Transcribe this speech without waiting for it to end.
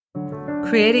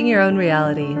Creating your own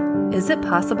reality. Is it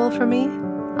possible for me?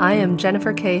 I am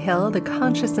Jennifer K. Hill, the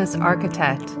Consciousness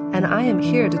Architect, and I am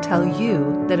here to tell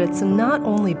you that it's not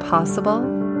only possible,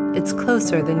 it's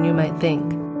closer than you might think.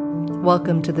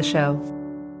 Welcome to the show.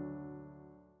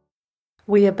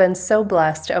 We have been so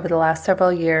blessed over the last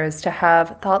several years to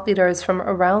have thought leaders from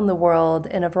around the world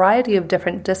in a variety of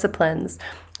different disciplines,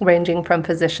 ranging from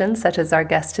physicians, such as our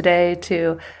guest today,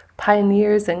 to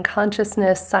pioneers in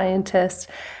consciousness, scientists,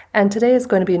 and today is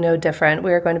going to be no different.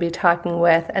 We are going to be talking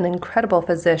with an incredible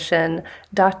physician,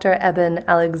 Dr. Eben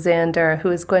Alexander, who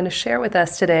is going to share with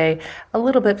us today a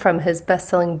little bit from his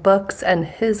best-selling books and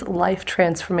his life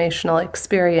transformational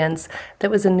experience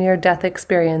that was a near-death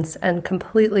experience and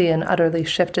completely and utterly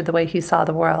shifted the way he saw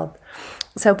the world.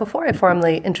 So before I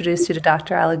formally introduce you to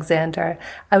Dr. Alexander,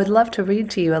 I would love to read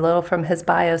to you a little from his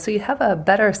bio so you have a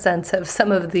better sense of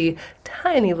some of the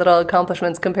tiny little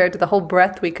accomplishments compared to the whole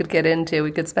breadth we could get into.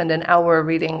 We could spend an hour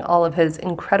reading all of his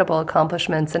incredible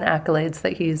accomplishments and accolades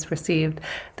that he's received,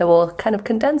 that we'll kind of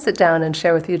condense it down and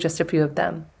share with you just a few of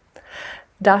them.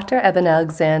 Dr. Eben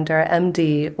Alexander,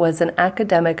 MD, was an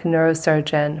academic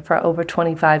neurosurgeon for over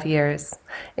 25 years,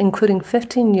 including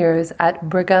 15 years at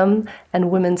Brigham and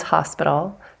Women's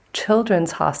Hospital,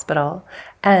 Children's Hospital,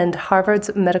 and Harvard's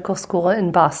Medical School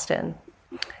in Boston.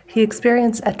 He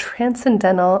experienced a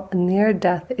transcendental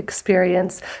near-death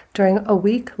experience during a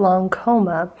week-long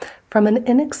coma from an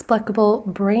inexplicable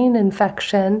brain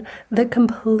infection that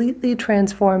completely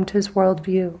transformed his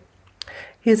worldview.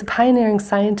 He is a pioneering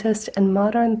scientist and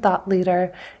modern thought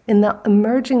leader in the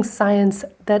emerging science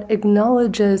that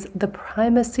acknowledges the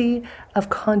primacy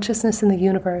of consciousness in the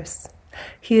universe.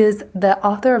 He is the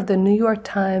author of the New York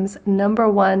Times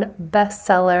 #1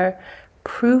 bestseller,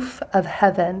 Proof of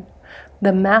Heaven,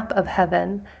 The Map of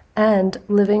Heaven, and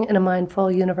Living in a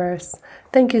Mindful Universe.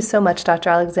 Thank you so much,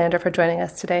 Dr. Alexander, for joining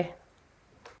us today.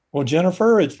 Well,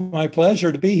 Jennifer, it's my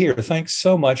pleasure to be here. Thanks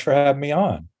so much for having me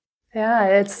on. Yeah,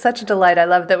 it's such a delight. I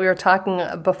love that we were talking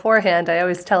beforehand. I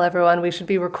always tell everyone we should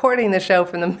be recording the show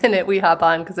from the minute we hop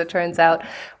on, because it turns out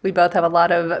we both have a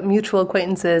lot of mutual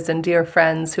acquaintances and dear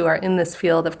friends who are in this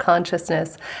field of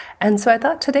consciousness. And so I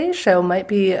thought today's show might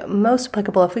be most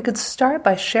applicable if we could start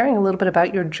by sharing a little bit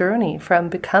about your journey from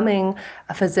becoming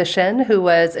a physician who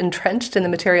was entrenched in the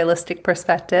materialistic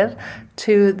perspective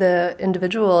to the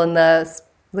individual and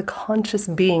the conscious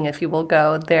being, if you will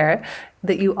go there,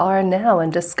 that you are now,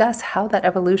 and discuss how that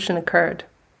evolution occurred.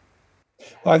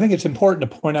 Well, I think it's important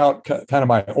to point out kind of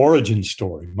my origin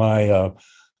story. My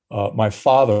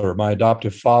father, my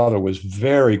adoptive father, was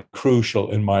very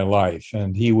crucial in my life,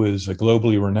 and he was a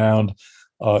globally renowned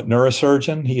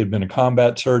neurosurgeon. He had been a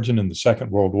combat surgeon in the Second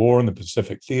World War in the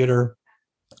Pacific Theater.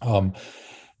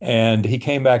 And he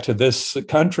came back to this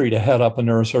country to head up a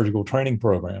neurosurgical training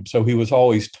program. So he was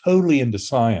always totally into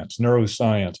science,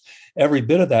 neuroscience, every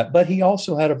bit of that. But he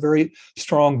also had a very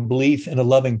strong belief in a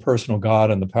loving personal God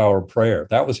and the power of prayer.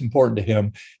 That was important to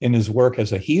him in his work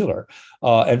as a healer.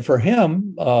 And for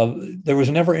him, there was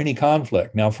never any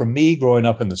conflict. Now, for me, growing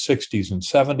up in the 60s and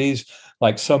 70s,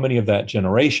 like so many of that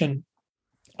generation,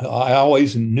 I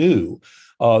always knew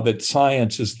that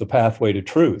science is the pathway to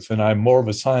truth. And I'm more of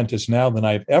a scientist now than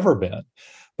I've ever been.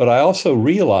 But I also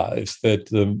realized that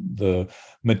the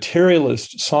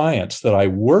materialist science that I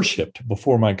worshiped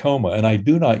before my coma, and I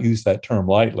do not use that term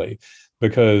lightly,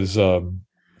 because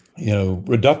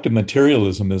reductive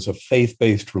materialism is a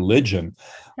faith-based religion.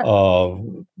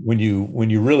 When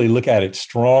you really look at it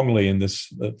strongly in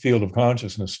this field of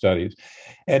consciousness studies,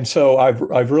 and so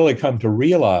I've really come to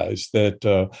realize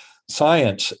that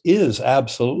science is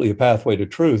absolutely a pathway to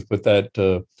truth, but that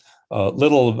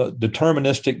little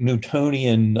deterministic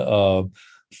Newtonian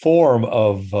form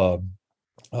of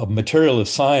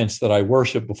materialist science that I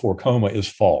worship before coma is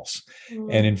false.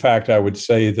 And in fact, I would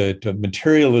say that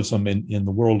materialism in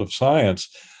the world of science,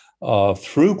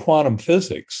 through quantum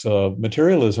physics,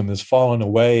 materialism has fallen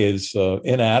away as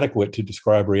inadequate to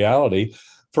describe reality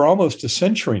for almost a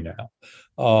century now.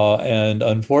 And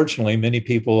unfortunately, many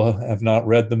people have not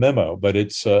read the memo, but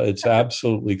it's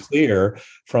absolutely clear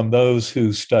from those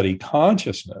who study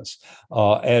consciousness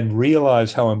and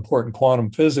realize how important quantum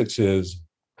physics is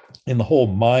in the whole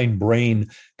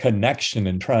mind-brain connection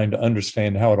and trying to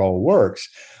understand how it all works.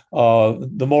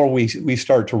 The more we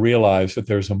start to realize that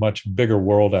there's a much bigger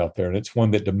world out there, and it's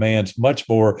one that demands much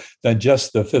more than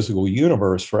just the physical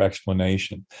universe for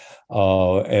explanation.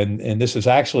 And this is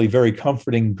actually very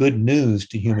comforting, good news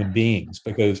to human beings,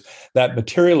 because that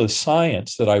materialist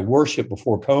science that I worship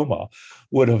before coma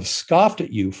would have scoffed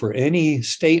at you for any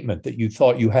statement that you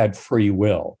thought you had free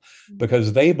will,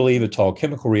 because they believe it's all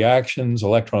chemical reactions,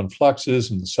 electron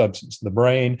fluxes, and the substance in the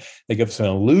brain. They give us an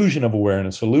illusion of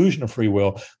awareness, illusion of free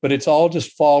will, but it's all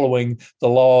just following the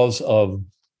laws of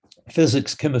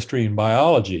physics, chemistry, and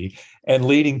biology, and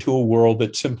leading to a world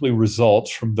that simply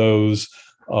results from those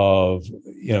of,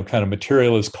 kind of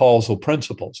materialist causal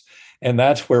principles. And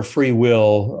that's where free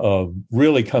will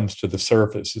really comes to the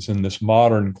surface, is in this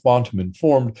modern quantum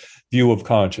informed view of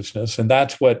consciousness. And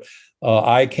that's what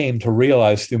I came to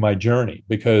realize through my journey,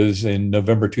 because in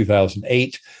November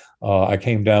 2008, I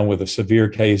came down with a severe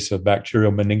case of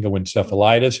bacterial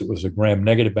meningoencephalitis. It was a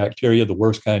gram-negative bacteria, the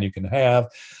worst kind you can have.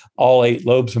 All 8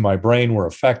 lobes of my brain were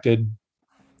affected,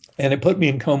 and it put me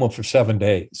in coma for 7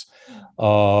 days.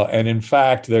 And in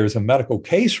fact, there's a medical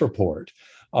case report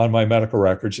on my medical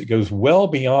records that goes well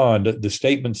beyond the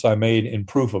statements I made in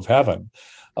Proof of Heaven,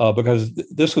 because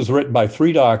this was written by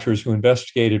 3 doctors who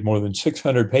investigated more than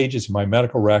 600 pages of my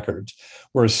medical records,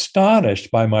 were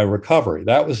astonished by my recovery.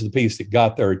 That was the piece that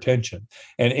got their attention.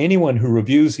 And anyone who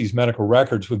reviews these medical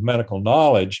records with medical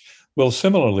knowledge will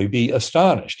similarly be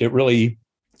astonished. It really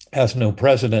has no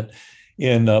precedent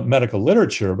in medical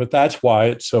literature, but that's why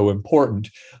it's so important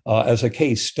as a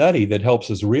case study that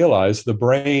helps us realize the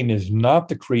brain is not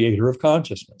the creator of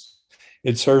consciousness.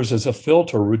 It serves as a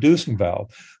filter, reducing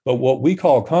valve. But what we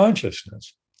call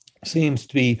consciousness seems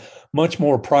to be much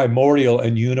more primordial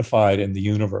and unified in the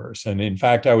universe. And in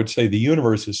fact, I would say the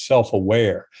universe is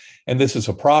self-aware. And this is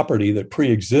a property that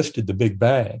pre-existed the Big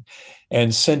Bang.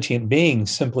 And sentient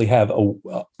beings simply have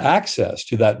access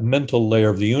to that mental layer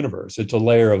of the universe. It's a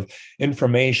layer of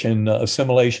information,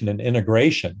 assimilation, and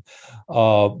integration.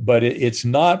 But it's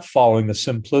not following the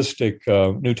simplistic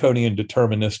Newtonian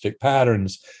deterministic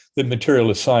patterns that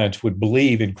materialist science would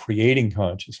believe in creating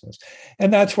consciousness.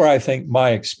 And that's where I think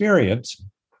my experience,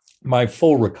 my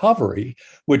full recovery,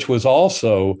 which was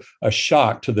also a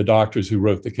shock to the doctors who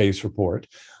wrote the case report,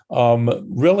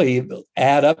 really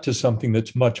add up to something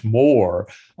that's much more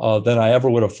than I ever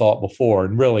would have thought before.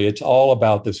 And really, it's all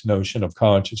about this notion of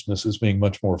consciousness as being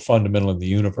much more fundamental in the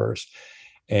universe.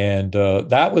 And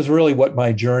that was really what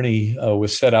my journey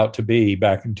was set out to be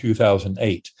back in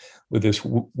 2008, with this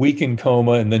week in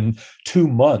coma and then 2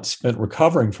 months spent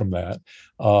recovering from that.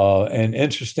 And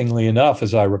interestingly enough,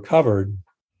 as I recovered,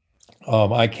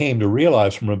 I came to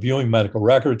realize from reviewing medical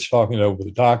records, talking over with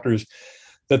the doctors,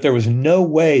 that there was no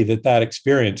way that that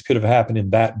experience could have happened in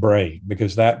that brain,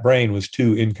 because that brain was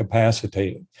too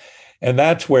incapacitated. And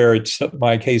that's where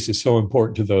my case is so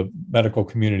important to the medical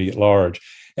community at large.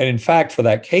 And in fact, for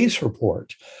that case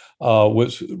report,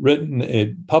 was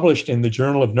published in the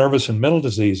Journal of Nervous and Mental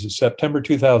Diseases, September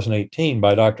 2018,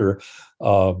 by Dr.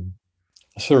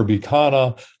 Sir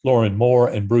Buchanan, Lauren Moore,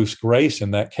 and Bruce Grace.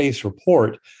 And that case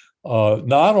report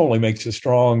not only makes a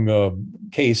strong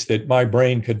case that my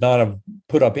brain could not have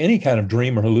put up any kind of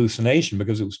dream or hallucination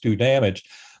because it was too damaged,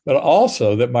 but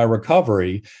also that my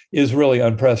recovery is really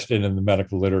unprecedented in the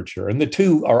medical literature. And the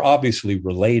two are obviously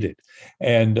related.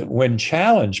 And when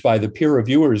challenged by the peer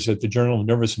reviewers at the Journal of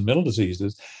Nervous and Mental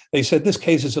Diseases, they said, this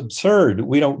case is absurd.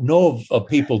 We don't know of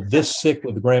people this sick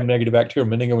with gram-negative bacterial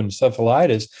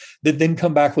meningoencephalitis that then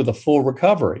come back with a full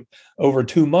recovery over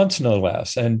 2 months, no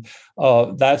less. And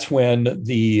that's when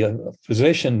the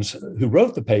physicians who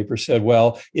wrote the paper said,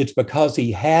 well, it's because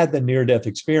he had the near-death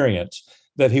experience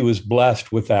that he was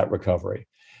blessed with that recovery.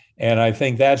 And I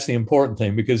think that's the important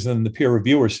thing, because then the peer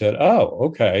reviewer said, oh,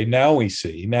 okay, now we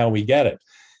see, now we get it.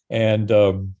 And,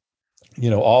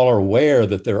 all are aware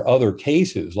that there are other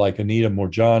cases like Anita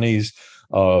Morjani's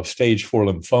stage 4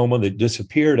 lymphoma that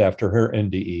disappeared after her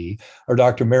NDE, or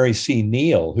Dr. Mary C.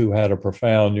 Neal, who had a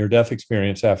profound near-death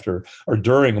experience after or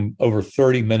during over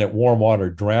 30-minute warm water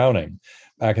drowning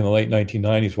back in the late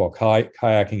 1990s while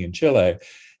kayaking in Chile.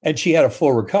 And she had a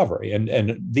full recovery.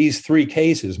 And these 3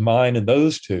 cases, mine and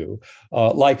those 2,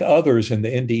 like others in the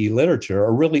NDE literature,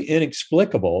 are really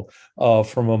inexplicable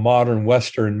from a modern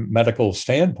Western medical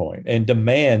standpoint and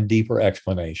demand deeper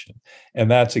explanation. And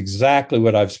that's exactly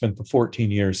what I've spent the 14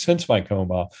 years since my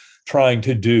coma trying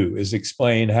to do, is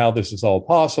explain how this is all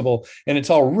possible. And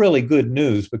it's all really good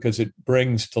news, because it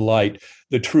brings to light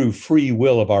the true free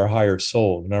will of our higher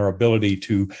soul and our ability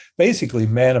to basically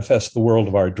manifest the world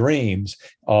of our dreams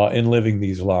in living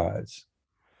these lives.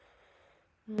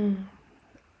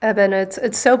 Eben,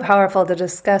 it's so powerful to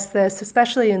discuss this,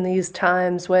 especially in these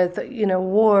times with,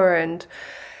 war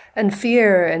and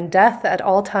fear and death at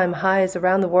all-time highs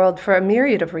around the world for a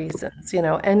myriad of reasons.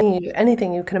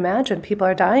 Anything you can imagine, people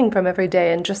are dying from every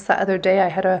day. And just the other day, I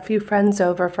had a few friends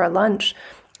over for lunch,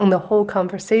 and the whole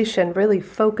conversation really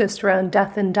focused around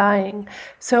death and dying.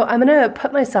 So I'm going to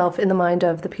put myself in the mind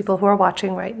of the people who are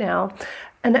watching right now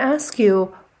and ask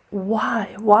you,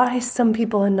 why? Why some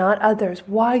people and not others?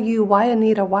 Why you? Why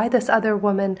Anita? Why this other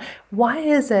woman? Why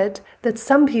is it that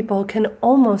some people can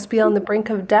almost be on the brink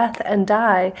of death and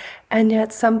die, and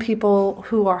yet some people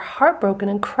who are heartbroken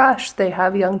and crushed, they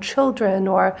have young children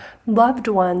or loved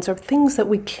ones or things that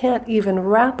we can't even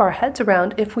wrap our heads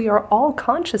around if we are all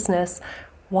consciousness?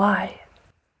 Why?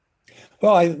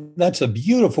 Well, that's a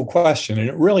beautiful question, and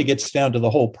it really gets down to the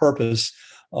whole purpose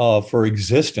for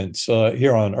existence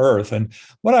here on Earth. And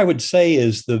what I would say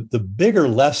is the bigger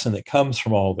lesson that comes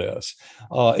from all this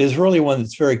is really one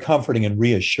that's very comforting and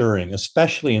reassuring,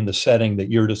 especially in the setting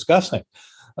that you're discussing.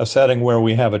 A setting where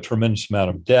we have a tremendous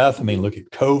amount of death. I mean, look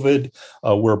at COVID.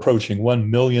 We're approaching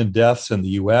 1 million deaths in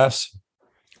the U.S.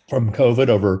 from COVID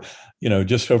over,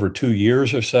 just over 2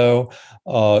 years or so.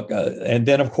 And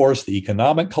then, of course, the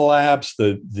economic collapse,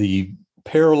 the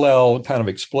parallel kind of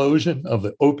explosion of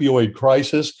the opioid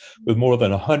crisis, with more than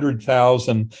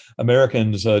 100,000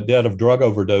 Americans dead of drug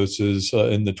overdoses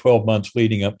in the 12 months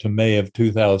leading up to May of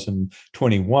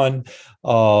 2021.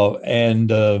 All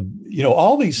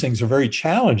these things are very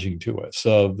challenging to us.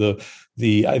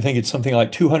 I think it's something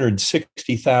like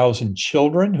 260,000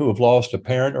 children who have lost a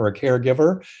parent or a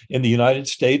caregiver in the United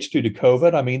States due to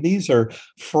COVID. I mean, these are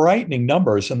frightening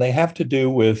numbers, and they have to do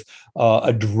with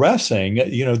addressing,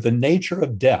 the nature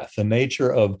of death, the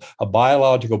nature of a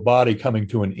biological body coming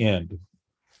to an end.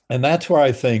 And that's where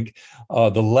I think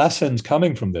the lessons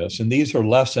coming from this, and these are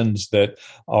lessons that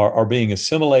are being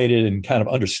assimilated and kind of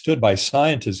understood by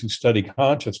scientists who study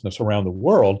consciousness around the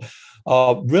world,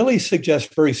 really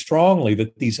suggest very strongly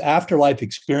that these afterlife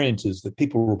experiences that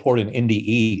people report in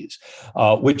NDEs,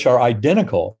 which are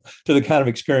identical to the kind of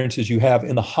experiences you have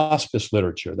in the hospice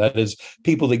literature, that is,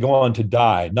 people that go on to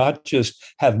die, not just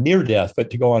have near death,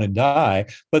 but to go on and die,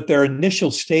 but their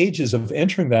initial stages of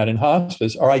entering that in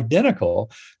hospice are identical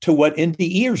to what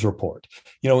NDEers report,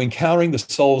 encountering the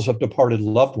souls of departed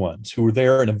loved ones who were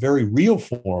there in a very real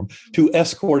form to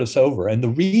escort us over. And the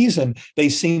reason they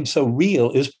seem so real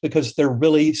is because they're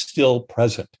really still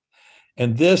present.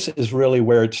 And this is really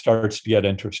where it starts to get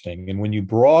interesting. And when you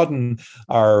broaden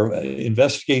our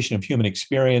investigation of human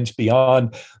experience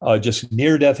beyond just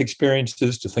near-death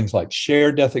experiences to things like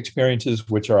shared death experiences,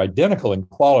 which are identical in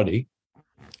quality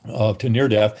to near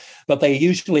death, but they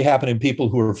usually happen in people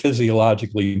who are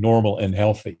physiologically normal and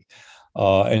healthy.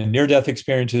 And near-death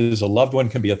experiences, a loved one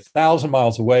can be 1,000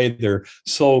 miles away. Their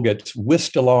soul gets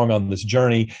whisked along on this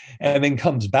journey and then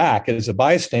comes back as a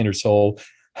bystander soul,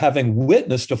 having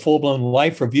witnessed a full-blown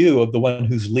life review of the one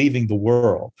who's leaving the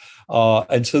world.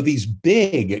 And so these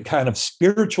big kind of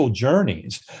spiritual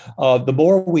journeys, the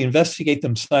more we investigate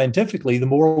them scientifically, the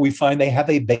more we find they have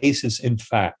a basis in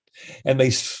fact. And they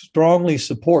strongly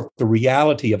support the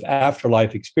reality of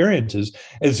afterlife experiences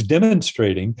as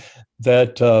demonstrating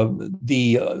that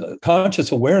the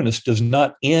conscious awareness does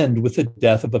not end with the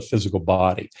death of a physical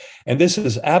body. And this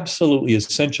is absolutely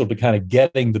essential to kind of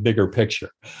getting the bigger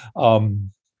picture.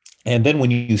 And then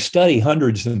when you study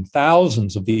hundreds and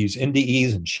thousands of these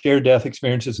NDEs and shared death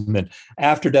experiences, and then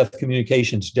after-death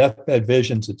communications, deathbed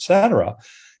visions, et cetera,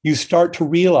 you start to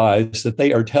realize that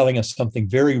they are telling us something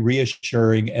very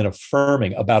reassuring and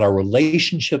affirming about our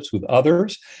relationships with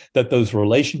others, that those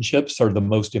relationships are the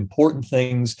most important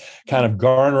things kind of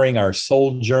garnering our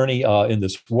soul journey in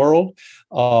this world.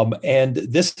 And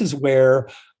this is where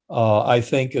I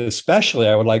think especially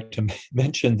I would like to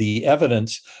mention the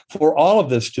evidence for all of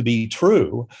this to be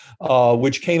true,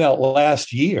 which came out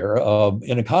last year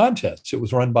in a contest. It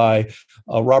was run by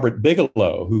Robert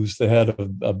Bigelow, who's the head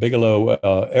of Bigelow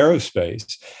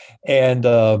Aerospace. And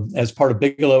as part of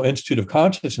Bigelow Institute of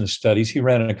Consciousness Studies, he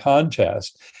ran a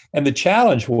contest. And the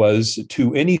challenge was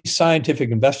to any scientific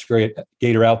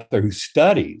investigator out there who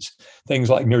studies things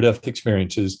like near-death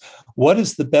experiences, what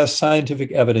is the best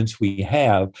scientific evidence we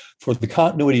have for the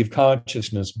continuity of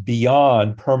consciousness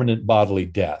beyond permanent bodily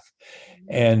death?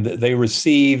 And they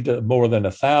received more than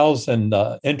 1,000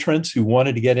 entrants who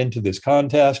wanted to get into this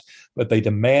contest, but they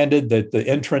demanded that the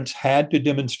entrants had to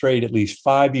demonstrate at least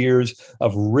 5 years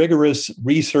of rigorous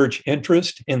research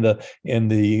interest in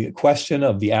the question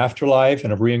of the afterlife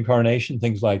and of reincarnation,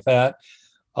 things like that.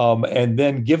 And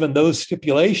then given those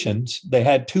stipulations, they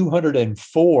had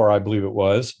 204, I believe it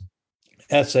was,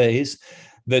 essays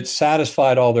that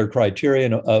satisfied all their criteria.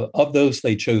 And of those,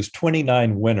 they chose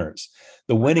 29 winners.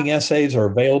 The winning essays are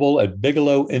available at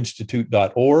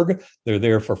bigelowinstitute.org. They're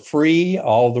there for free.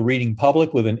 All the reading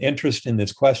public with an interest in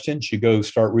this question should go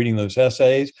start reading those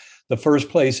essays. The First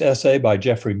Place essay by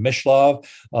Jeffrey Mishlove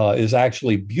is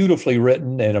actually beautifully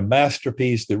written and a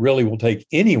masterpiece that really will take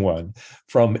anyone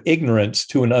from ignorance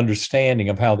to an understanding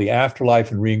of how the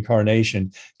afterlife and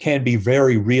reincarnation can be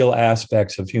very real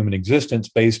aspects of human existence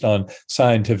based on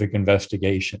scientific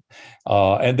investigation.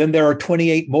 And then there are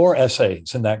 28 more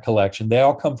essays in that collection. They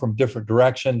all come from different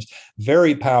directions,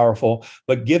 very powerful.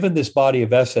 But given this body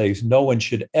of essays, no one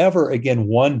should ever again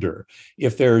wonder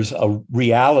if there's a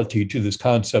reality to this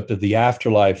concept of the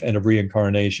afterlife and of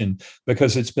reincarnation,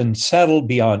 because it's been settled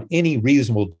beyond any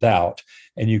reasonable doubt.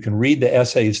 And you can read the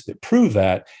essays that prove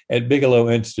that at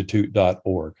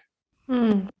bigelowinstitute.org.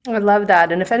 I love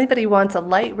that. And if anybody wants a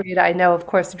light read, I know, of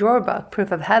course, your book,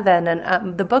 Proof of Heaven,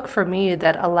 and the book for me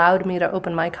that allowed me to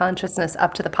open my consciousness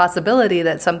up to the possibility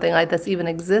that something like this even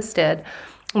existed.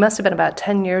 It must have been about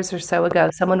 10 years or so ago.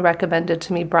 Someone recommended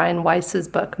to me Brian Weiss's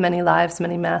book, Many Lives,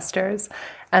 Many Masters.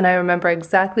 And I remember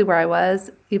exactly where I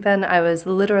was. Even I was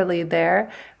literally there.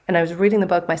 And I was reading the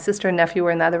book. My sister and nephew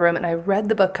were in the other room, and I read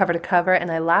the book cover to cover,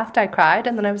 and I laughed, I cried,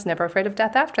 and then I was never afraid of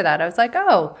death after that. I was like,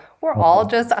 oh, we're all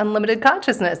just unlimited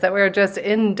consciousness, that we're just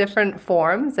in different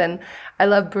forms. And I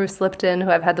love Bruce Lipton,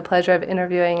 who I've had the pleasure of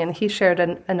interviewing, and he shared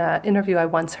an interview I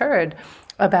once heard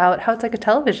about how it's like a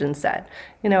television set.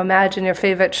 You know, imagine your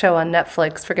favorite show on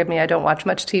Netflix. Forgive me, I don't watch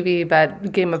much TV,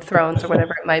 but Game of Thrones or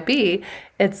whatever it might be.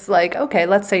 It's like, okay,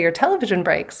 let's say your television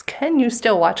breaks. Can you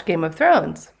still watch Game of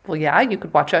Thrones? Well, yeah, you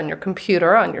could watch it on your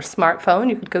computer, on your smartphone.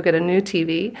 You could go get a new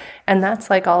TV. And that's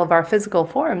like all of our physical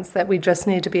forms, that we just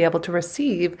need to be able to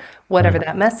receive whatever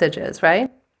that message is,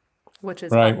 right? Which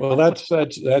is right. Well, that's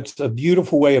a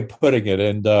beautiful way of putting it.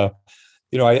 And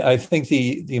I think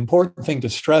the important thing to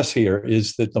stress here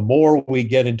is that the more we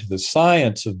get into the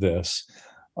science of this,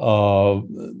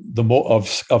 the more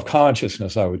of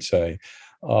consciousness, I would say,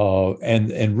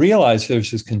 and realize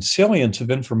there's this consilience of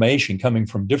information coming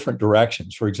from different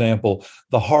directions. For example,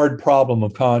 the hard problem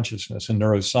of consciousness in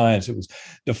neuroscience. It was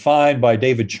defined by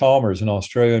David Chalmers, an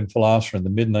Australian philosopher in the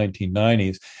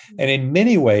mid-1990s. And in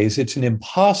many ways, it's an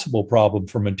impossible problem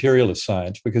for materialist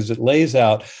science, because it lays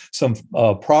out some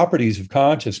properties of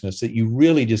consciousness that you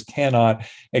really just cannot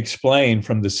explain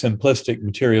from the simplistic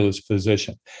materialist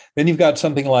position. Then you've got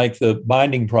something like the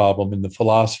binding problem in the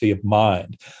philosophy of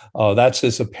mind. That's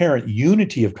this apparent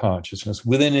unity of consciousness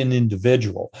within an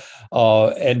individual.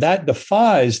 And that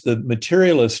defies the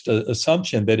materialist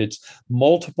assumption that it's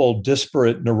multiple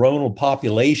disparate neuronal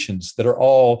populations that are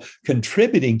all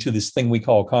contributing to this thing we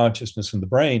call consciousness in the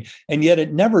brain. And yet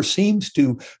it never seems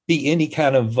to be any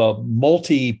kind of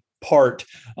multi-part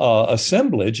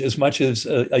assemblage as much as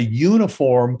a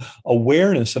uniform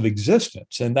awareness of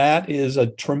existence. And that is a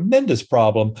tremendous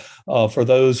problem for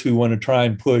those who want to try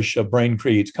and push a brain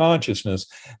creates consciousness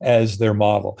as their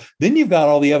model. Then you've got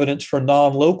all the evidence for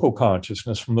non-local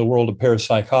consciousness from the world of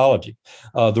parapsychology,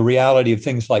 the reality of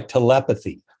things like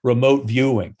telepathy, remote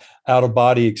viewing,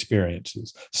 out-of-body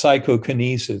experiences,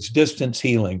 psychokinesis, distance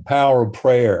healing, power of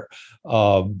prayer,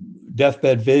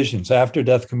 deathbed visions,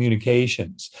 after-death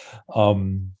communications,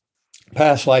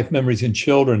 past life memories in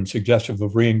children suggestive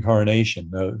of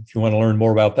reincarnation. If you want to learn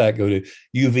more about that, go to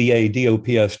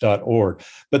uvadops.org.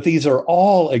 But these are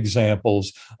all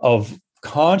examples of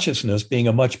consciousness being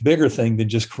a much bigger thing than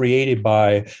just created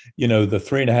by, the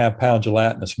 3.5-pound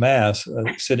gelatinous mass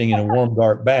sitting in a warm,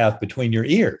 dark bath between your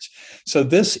ears. So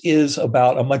this is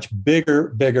about a much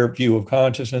bigger view of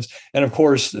consciousness. And of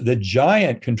course, the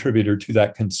giant contributor to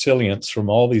that consilience from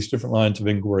all these different lines of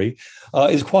inquiry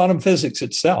is quantum physics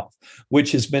itself,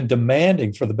 which has been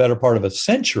demanding for the better part of a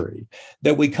century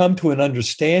that we come to an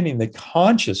understanding that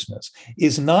consciousness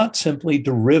is not simply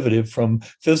derivative from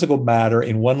physical matter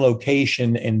in one location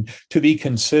and to be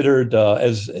considered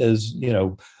as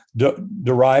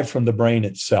derived from the brain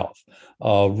itself.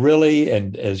 Really,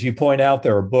 and as you point out,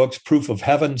 there are books. Proof of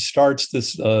Heaven starts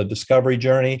this discovery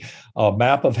journey.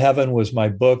 Map of Heaven was my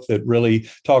book that really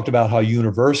talked about how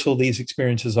universal these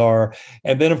experiences are.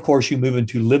 And then, of course, you move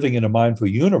into Living in a Mindful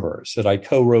Universe that I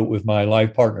co-wrote with my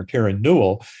life partner, Karen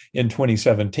Newell, in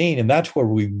 2017. And that's where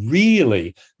we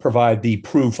really provide the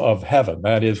proof of heaven.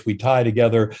 That is, we tie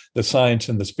together the science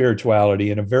and the spirituality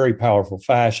in a very powerful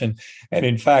fashion. And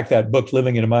in fact, that book,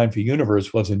 Living in a Mindful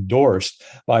Universe, was endorsed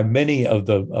by many of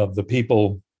the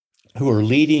people who are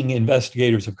leading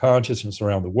investigators of consciousness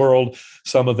around the world.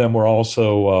 Some of them were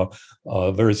also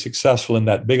very successful in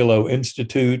that Bigelow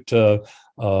Institute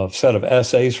set of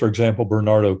essays. For example,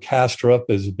 Bernardo Kastrup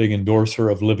is a big endorser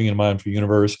of Living in a Mindful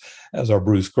Universe, as are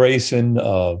Bruce Grayson,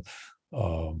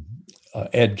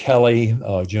 Ed Kelly,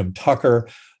 Jim Tucker.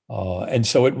 And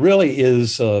so it really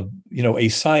is, a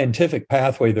scientific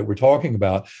pathway that we're talking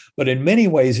about. But in many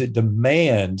ways, it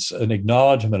demands an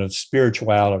acknowledgement of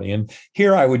spirituality. And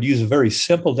here I would use a very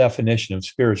simple definition of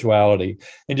spirituality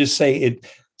and just say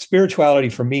spirituality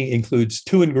for me includes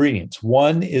two ingredients.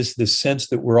 One is the sense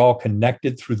that we're all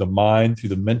connected through the mind, through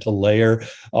the mental layer,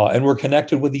 and we're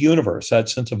connected with the universe. That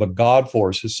sense of a God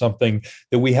force is something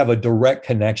that we have a direct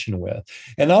connection with.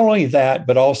 And not only that,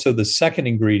 but also the second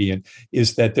ingredient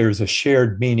is that there's a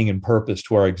shared meaning and purpose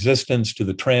to our existence, to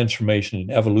the transformation and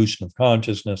evolution of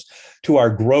consciousness, to our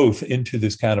growth into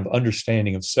this kind of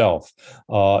understanding of self,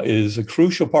 is a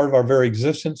crucial part of our very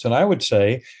existence. And I would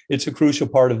say it's a crucial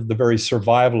part of the very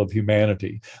survival of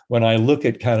humanity. When I look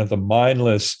at kind of the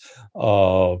mindless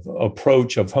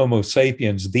approach of Homo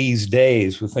sapiens these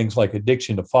days with things like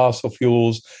addiction to fossil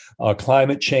fuels,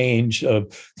 climate change,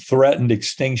 threatened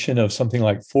extinction of something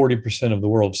like 40% of the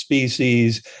world's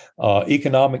species,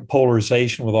 economic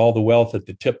polarization with all the wealth at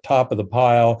the top of the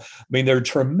pile. I mean, there are a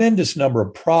tremendous number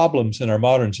of problems in our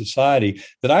modern society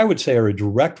that I would say are a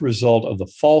direct result of the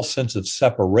false sense of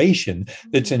separation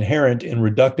that's inherent in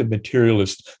reductive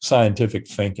materialist scientific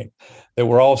thinking, that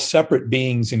we're all separate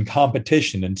beings in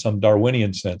competition in some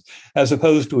Darwinian sense, as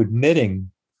opposed to admitting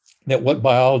that what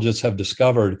biologists have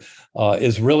discovered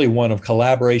is really one of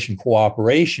collaboration,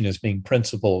 cooperation as being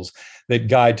principles that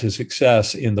guide to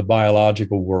success in the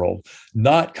biological world,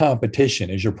 not competition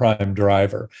as your prime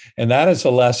driver. And that is a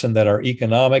lesson that our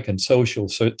economic and social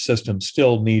systems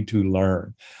still need to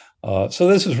learn. So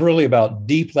this is really about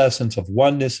deep lessons of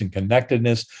oneness and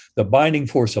connectedness, the binding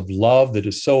force of love that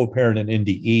is so apparent in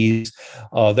NDEs,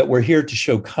 that we're here to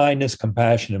show kindness,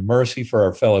 compassion, and mercy for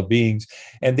our fellow beings.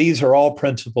 And these are all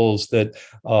principles that,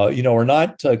 are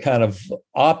not kind of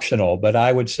optional, but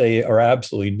I would say are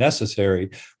absolutely necessary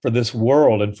for this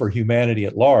world and for humanity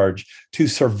at large to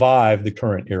survive the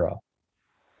current era.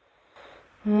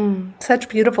 Such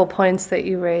beautiful points that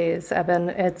you raise, Eben.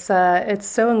 It's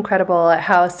so incredible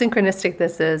how synchronistic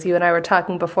this is. You and I were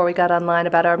talking before we got online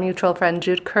about our mutual friend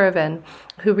Jude Curvin,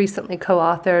 who recently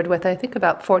co-authored with, I think,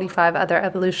 about 45 other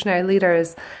evolutionary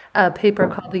leaders, a paper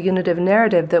called The Unitive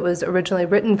Narrative that was originally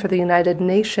written for the United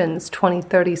Nations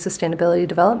 2030 Sustainability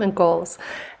Development Goals.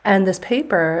 And this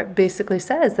paper basically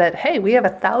says that, hey, we have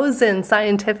 1,000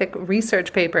 scientific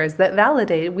research papers that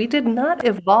validate we did not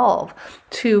evolve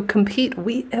to compete.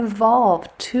 We evolved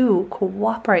to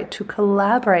cooperate, to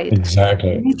collaborate.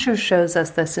 Exactly. Nature shows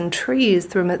us this in trees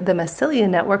through the mycelium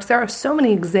networks. There are so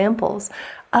many examples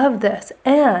of this.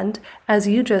 And as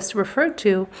you just referred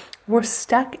to, we're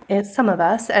stuck in some of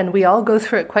us, and we all go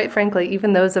through it, quite frankly,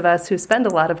 even those of us who spend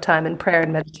a lot of time in prayer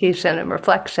and meditation and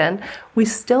reflection, we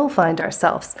still find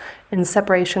ourselves in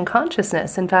separation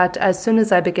consciousness. In fact, as soon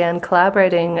as I began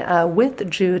collaborating with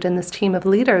Jude and this team of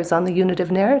leaders on the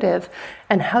unitive narrative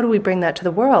and how do we bring that to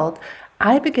the world,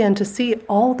 I began to see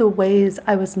all the ways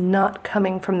I was not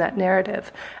coming from that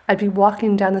narrative. I'd be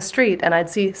walking down the street and I'd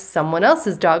see someone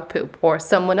else's dog poop or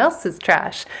someone else's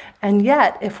trash. And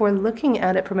yet, if we're looking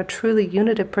at it from a truly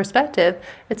unitive perspective,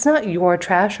 it's not your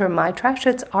trash or my trash,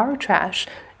 it's our trash.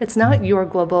 It's not your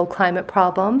global climate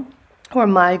problem or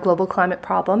my global climate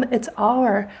problem, it's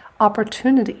our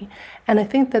opportunity. And I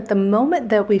think that the moment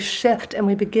that we shift and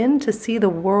we begin to see the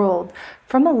world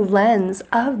from a lens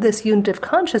of this unitive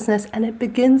consciousness, and it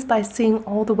begins by seeing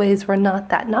all the ways we're not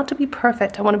that. Not to be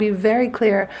perfect, I want to be very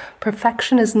clear,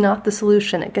 perfection is not the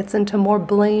solution. It gets into more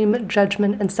blame,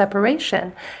 judgment, and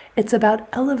separation. It's about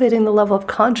elevating the level of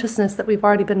consciousness that we've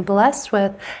already been blessed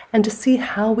with and to see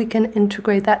how we can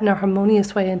integrate that in a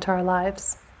harmonious way into our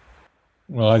lives.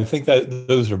 Well, I think that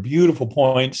those are beautiful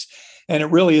points, and it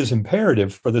really is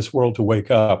imperative for this world to wake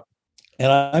up.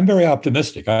 And I'm very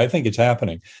optimistic. I think it's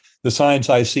happening. The science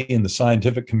I see in the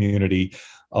scientific community,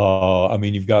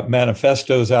 you've got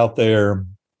manifestos out there.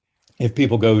 If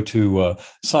people go to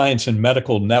Science and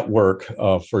Medical Network,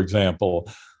 for example,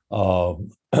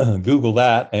 Google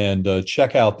that and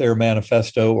check out their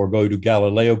manifesto, or go to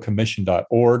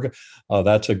GalileoCommission.org.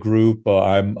 That's a group.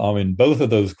 I'm in both of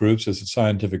those groups as a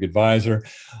scientific advisor.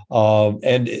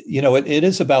 It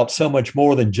is about so much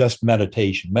more than just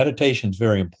meditation. Meditation is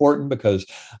very important because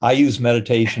I use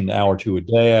meditation an hour or two a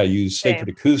day. I use sacred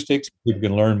acoustics. You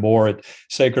can learn more at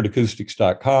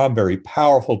sacredacoustics.com. Very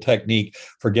powerful technique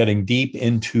for getting deep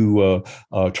into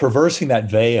traversing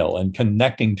that veil and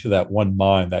connecting to that one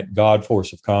mind, that God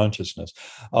force of consciousness.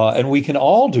 And we can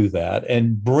all do that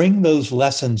and bring those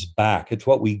lessons back. It's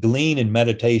what we glean in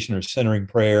meditation or centering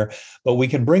prayer, but we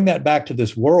can bring that back to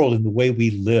this world in the way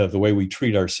we live, the way we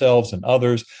treat ourselves and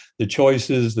others. The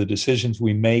choices, the decisions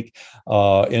we make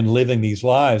in living these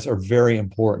lives are very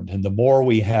important. And the more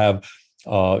we have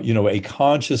a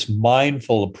conscious,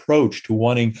 mindful approach to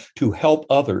wanting to help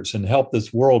others and help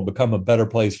this world become a better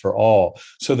place for all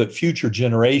so that future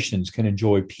generations can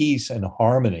enjoy peace and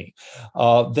harmony,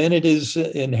 then it is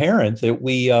inherent that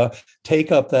we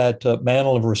take up that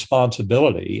mantle of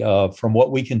responsibility from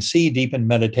what we can see deep in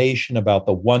meditation about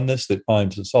the oneness that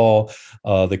binds us all,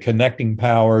 the connecting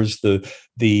powers, the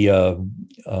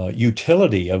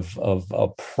utility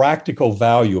of practical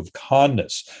value of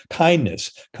kindness,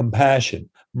 compassion,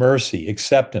 mercy,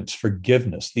 acceptance,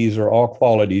 forgiveness. These are all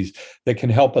qualities that can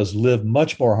help us live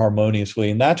much more harmoniously.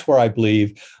 And that's where I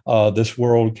believe this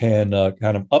world can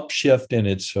kind of upshift in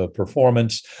its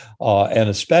performance, and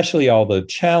especially all the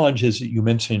challenges that you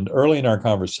mentioned early in our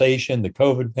conversation, the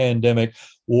COVID pandemic,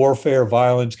 warfare,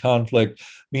 violence, conflict. I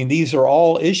mean, these are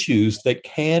all issues that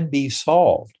can be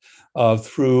solved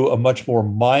through a much more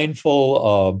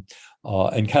mindful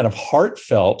and kind of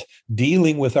heartfelt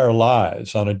dealing with our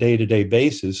lives on a day-to-day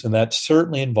basis. And that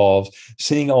certainly involves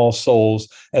seeing all souls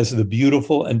as the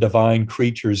beautiful and divine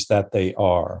creatures that they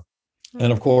are.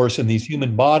 And of course, in these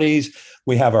human bodies,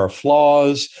 we have our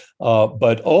flaws,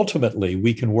 but ultimately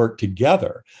we can work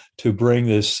together to bring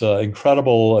this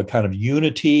incredible kind of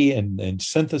unity and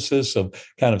synthesis of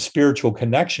kind of spiritual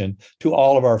connection to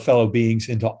all of our fellow beings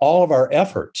into all of our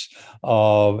efforts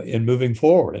in moving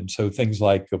forward. And so things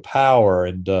like power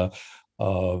and,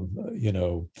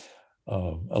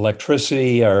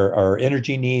 electricity, our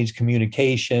energy needs,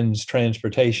 communications,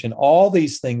 transportation, all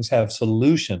these things have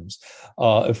solutions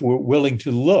if we're willing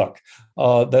to look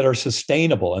that are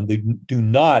sustainable and they do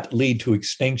not lead to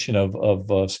extinction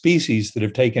of species that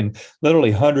have taken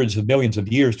literally hundreds of millions of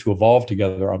years to evolve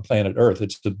together on planet Earth.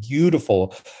 It's a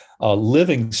beautiful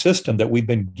living system that we've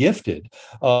been gifted.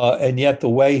 And yet the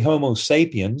way Homo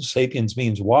sapiens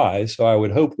means wise, so I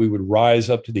would hope we would rise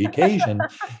up to the occasion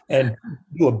and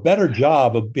do a better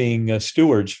job of being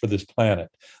stewards for this planet.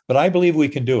 But I believe we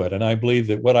can do it. And I believe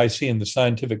that what I see in the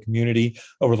scientific community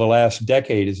over the last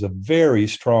decade is a very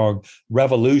strong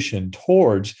revolution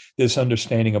towards this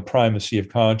understanding of primacy of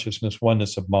consciousness,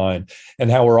 oneness of mind,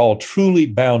 and how we're all truly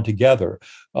bound together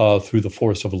through the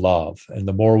force of love. And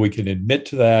the more we can admit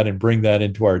to that and bring that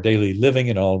into our daily living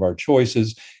and all of our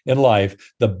choices in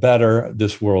life, the better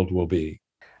this world will be.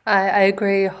 I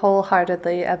agree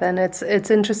wholeheartedly, Eben. It's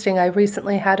interesting. I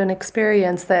recently had an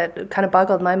experience that kind of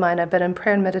boggled my mind. I've been in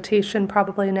prayer and meditation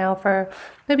probably now for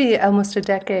maybe almost a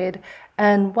decade.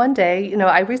 And one day,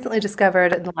 I recently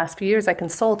discovered in the last few years I can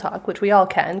soul talk, which we all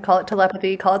can. Call it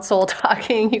telepathy, call it soul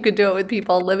talking. You could do it with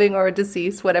people living or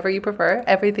deceased, whatever you prefer.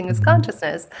 Everything is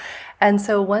consciousness. And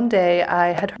so one day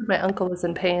I had heard my uncle was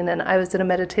in pain and I was in a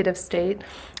meditative state.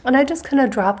 And I just kind of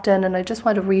dropped in and I just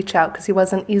wanted to reach out because he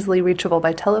wasn't easily reachable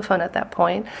by telephone at that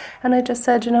point. And I just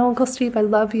said, Uncle Steve, I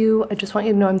love you. I just want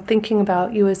you to know I'm thinking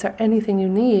about you. Is there anything you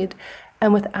need?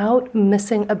 And without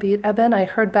missing a beat, Eben, I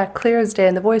heard back clear as day,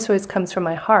 and the voice always comes from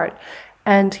my heart.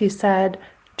 And he said,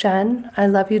 Jen, I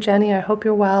love you, Jenny. I hope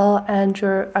you're well, and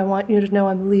I want you to know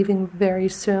I'm leaving very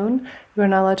soon. You're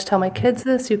not allowed to tell my kids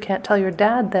this. You can't tell your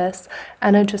dad this.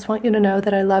 And I just want you to know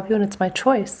that I love you, and it's my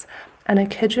choice. And I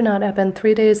kid you not, Eben,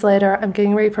 3 days later, I'm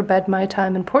getting ready for bed my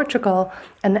time in Portugal.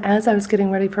 And as I was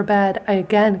getting ready for bed, I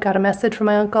again got a message from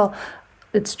my uncle.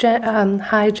 It's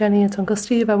hi, Jenny, it's Uncle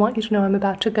Steve. I want you to know I'm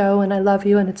about to go and I love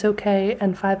you and it's okay.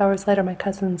 And 5 hours later, my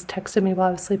cousins texted me while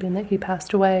I was sleeping that he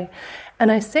passed away. And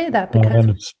I say that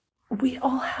because we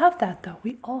all have that, though.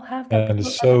 We all have that. And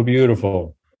it's so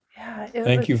beautiful. Yeah.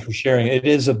 Thank you for sharing. It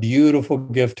is a beautiful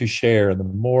gift to share. And the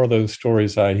more of those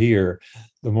stories I hear,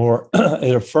 the more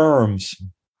it affirms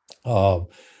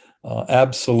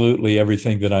absolutely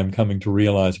everything that I'm coming to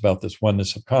realize about this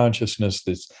oneness of consciousness,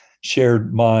 this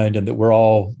shared mind, and that we're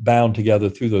all bound together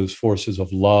through those forces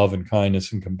of love and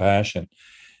kindness and compassion.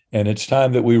 And it's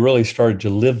time that we really started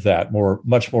to live that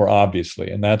much more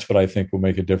obviously. And that's what I think will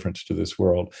make a difference to this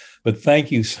world. But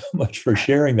thank you so much for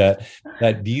sharing that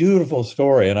beautiful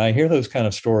story. And I hear those kind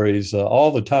of stories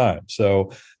all the time.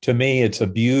 So to me, it's a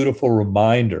beautiful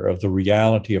reminder of the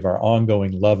reality of our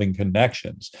ongoing loving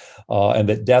connections, and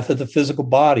that death of the physical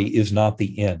body is not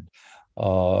the end.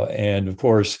 And of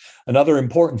course, another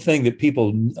important thing that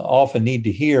people often need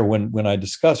to hear when I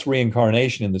discuss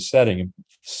reincarnation in the setting,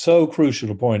 so crucial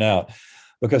to point out,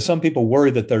 because some people worry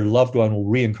that their loved one will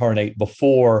reincarnate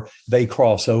before they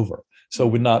cross over, so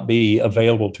would not be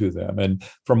available to them. And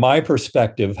from my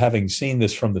perspective, having seen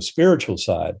this from the spiritual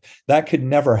side, that could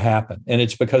never happen. And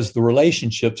it's because the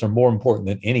relationships are more important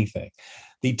than anything.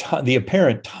 the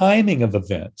apparent timing of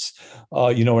events,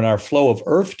 in our flow of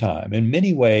Earth time, in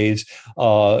many ways,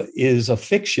 is a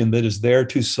fiction that is there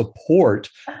to support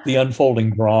the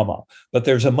unfolding drama. But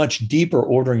there's a much deeper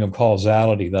ordering of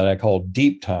causality that I call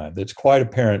deep time that's quite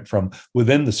apparent from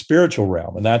within the spiritual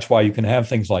realm. And that's why you can have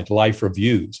things like life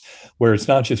reviews, where it's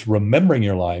not just remembering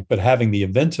your life, but having the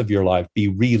events of your life be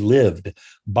relived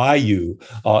by you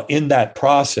in that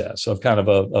process of kind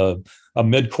of a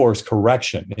mid-course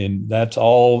correction. And that's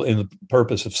all in the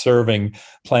purpose of serving,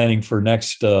 planning for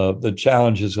the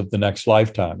challenges of the next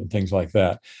lifetime and things like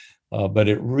that. But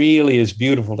it really is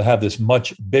beautiful to have this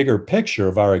much bigger picture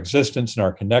of our existence and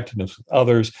our connectedness with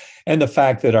others, and the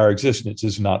fact that our existence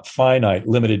is not finite,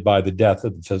 limited by the death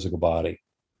of the physical body.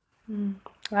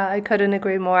 Well, I couldn't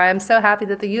agree more. I'm so happy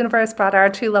that the universe brought our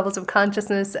two levels of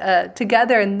consciousness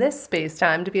together in this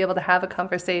space-time to be able to have a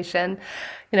conversation.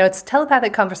 It's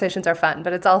telepathic conversations are fun,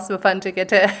 but it's also fun to get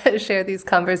to share these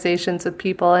conversations with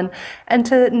people and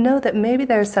to know that maybe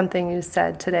there's something you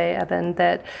said today, Eben,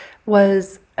 that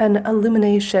was an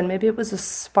illumination. Maybe it was a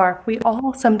spark. We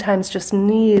all sometimes just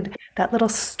need that little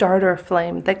starter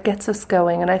flame that gets us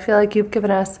going. And I feel like you've given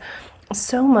us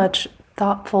so much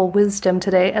thoughtful wisdom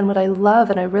today. And what I love,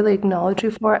 and I really acknowledge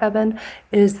you for, Eben,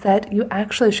 is that you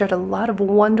actually shared a lot of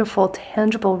wonderful,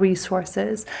 tangible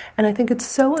resources. And I think it's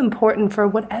so important for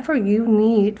whatever you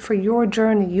need for your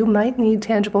journey. You might need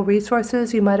tangible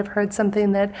resources. You might have heard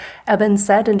something that Eben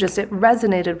said and just it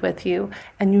resonated with you,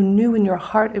 and you knew in your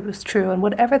heart it was true. And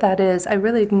whatever that is, I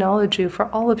really acknowledge you for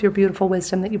all of your beautiful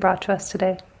wisdom that you brought to us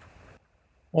today.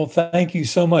 Well, thank you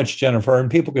so much, Jennifer. And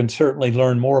people can certainly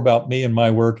learn more about me and my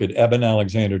work at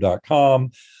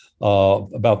ebenalexander.com,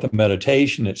 about the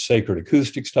meditation at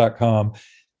sacredacoustics.com.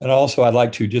 And also, I'd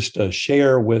like to just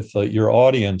share with your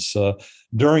audience,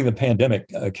 during the pandemic,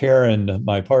 Karen,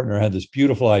 my partner, had this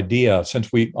beautiful idea, since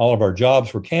all of our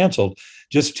jobs were canceled,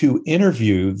 just to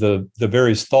interview the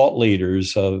various thought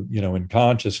leaders, in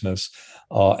consciousness,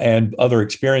 and other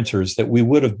experiencers that we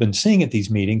would have been seeing at these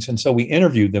meetings. And so we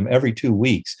interviewed them every 2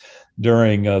 weeks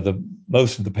during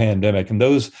most of the pandemic. And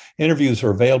those interviews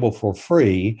are available for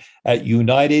free at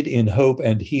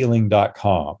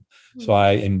unitedinhopeandhealing.com. So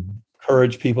I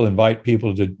invite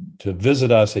people to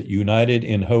visit us at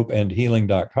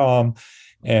unitedinhopeandhealing.com.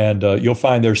 And you'll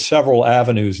find there's several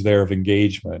avenues there of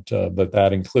engagement, but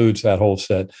that includes that whole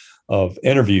set of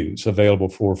interviews available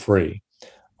for free.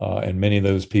 And many of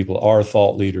those people are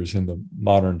thought leaders in the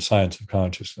modern science of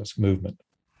consciousness movement.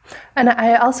 And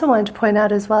I also wanted to point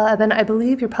out as well, Eben, I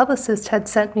believe your publicist had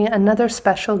sent me another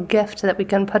special gift that we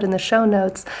can put in the show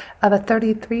notes of a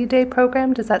 33-day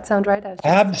program. Does that sound right?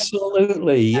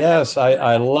 Absolutely. Yes.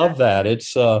 I love that.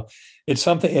 It's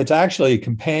something, it's actually a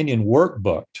companion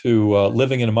workbook to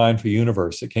Living in a Mindful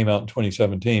Universe that came out in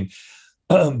 2017.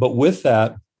 But with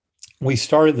that, we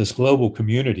started this global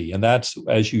community, and that's,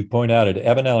 as you point out, at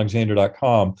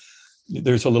ebenalexander.com.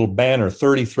 There's a little banner,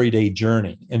 33-day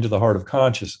journey into the heart of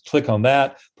consciousness. Click on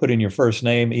that, put in your first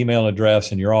name, email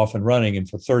address, and you're off and running. And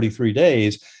for 33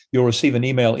 days, you'll receive an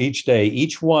email each day,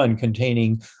 each one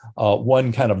containing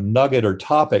one kind of nugget or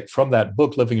topic from that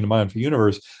book, Living in a Mindful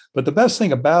Universe. But the best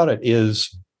thing about it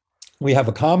is we have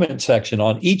a comment section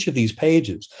on each of these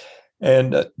pages.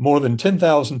 And more than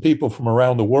 10,000 people from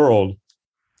around the world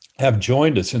have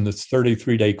joined us in this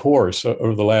 33-day course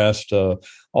over the last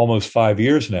almost 5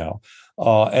 years now.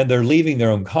 And they're leaving their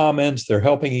own comments. They're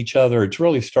helping each other. It's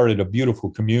really started a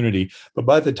beautiful community. But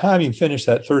by the time you finish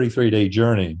that 33-day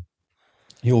journey,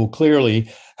 you will clearly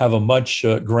have a much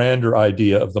grander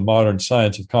idea of the modern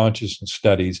science of consciousness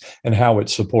studies and how it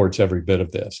supports every bit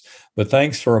of this. But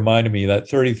thanks for reminding me that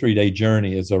 33-day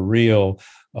journey is a real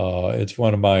it's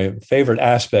one of my favorite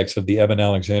aspects of the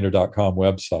ebenalexander.com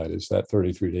website, is that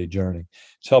 33-day journey.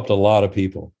 It's helped a lot of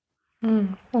people.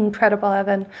 Incredible,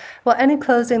 Eben. Well, any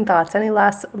closing thoughts, any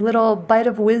last little bite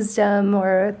of wisdom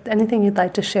or anything you'd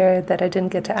like to share that I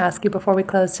didn't get to ask you before we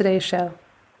close today's show?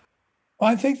 Well,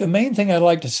 I think the main thing I'd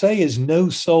like to say is no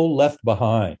soul left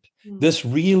behind. This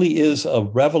really is a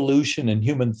revolution in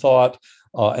human thought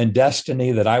and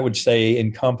destiny that I would say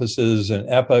encompasses an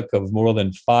epoch of more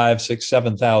than 5, 6,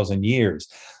 7,000 years.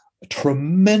 A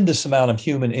tremendous amount of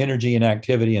human energy and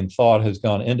activity and thought has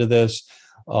gone into this.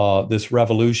 this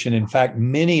revolution. In fact,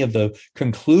 many of the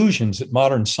conclusions that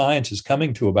modern science is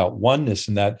coming to about oneness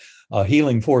and that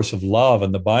healing force of love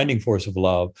and the binding force of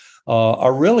love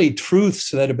are really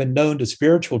truths that have been known to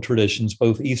spiritual traditions,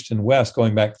 both East and West,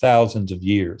 going back thousands of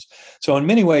years. So in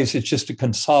many ways, it's just a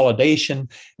consolidation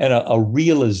and a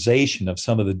realization of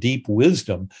some of the deep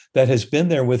wisdom that has been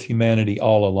there with humanity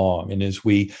all along. And as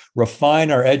we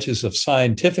refine our edges of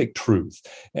scientific truth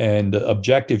and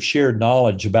objective shared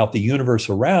knowledge about the universe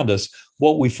around us,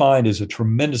 what we find is a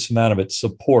tremendous amount of it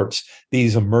supports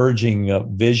these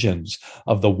emerging visions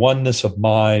of the oneness of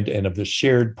mind and of the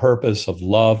shared purpose of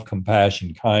love,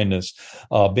 compassion, kindness,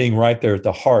 being right there at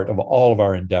the heart of all of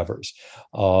our endeavors.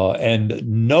 And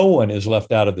no one is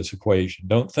left out of this equation.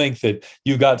 Don't think that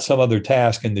you've got some other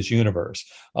task in this universe.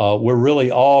 We're really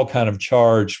all kind of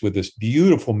charged with this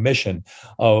beautiful mission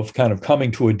of kind of coming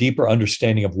to a deeper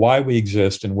understanding of why we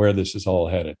exist and where this is all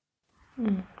headed.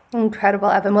 Incredible,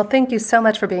 Eben. Well, thank you so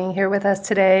much for being here with us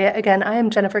today. Again, I am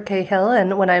Jennifer Cahill,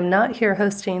 and when I'm not here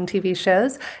hosting TV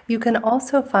shows, you can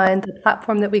also find the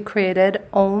platform that we created,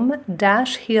 om-heals.com,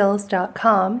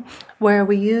 where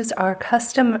we use our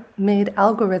custom-made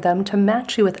algorithm to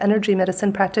match you with energy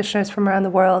medicine practitioners from around the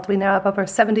world. We now have over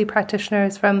 70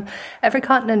 practitioners from every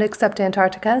continent except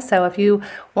Antarctica. So if you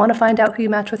want to find out who you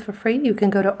match with for free, you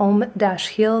can go to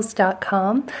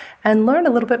om-heals.com and learn a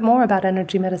little bit more about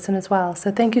energy medicine as well.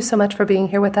 So thank you so much for being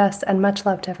here with us, and much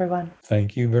love to everyone.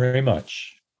 Thank you very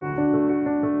much.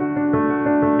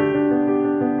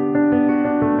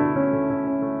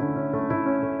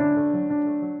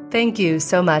 Thank you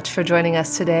so much for joining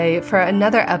us today for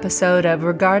another episode of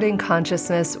Regarding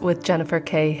Consciousness with Jennifer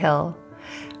K. Hill.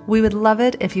 We would love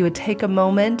it if you would take a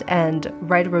moment and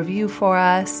write a review for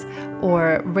us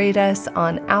or rate us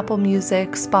on Apple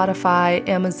Music, Spotify,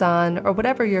 Amazon, or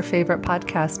whatever your favorite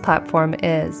podcast platform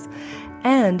is.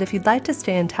 And if you'd like to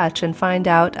stay in touch and find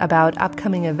out about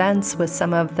upcoming events with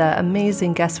some of the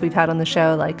amazing guests we've had on the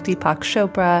show, like Deepak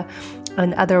Chopra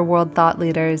and other world thought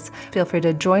leaders, feel free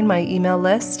to join my email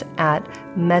list at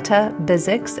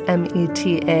metabizics,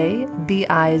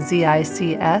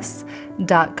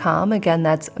 metabizics.com. Again,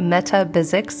 that's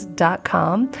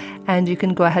metabizics.com. And you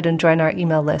can go ahead and join our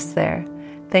email list there.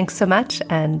 Thanks so much,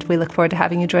 and we look forward to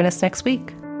having you join us next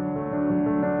week.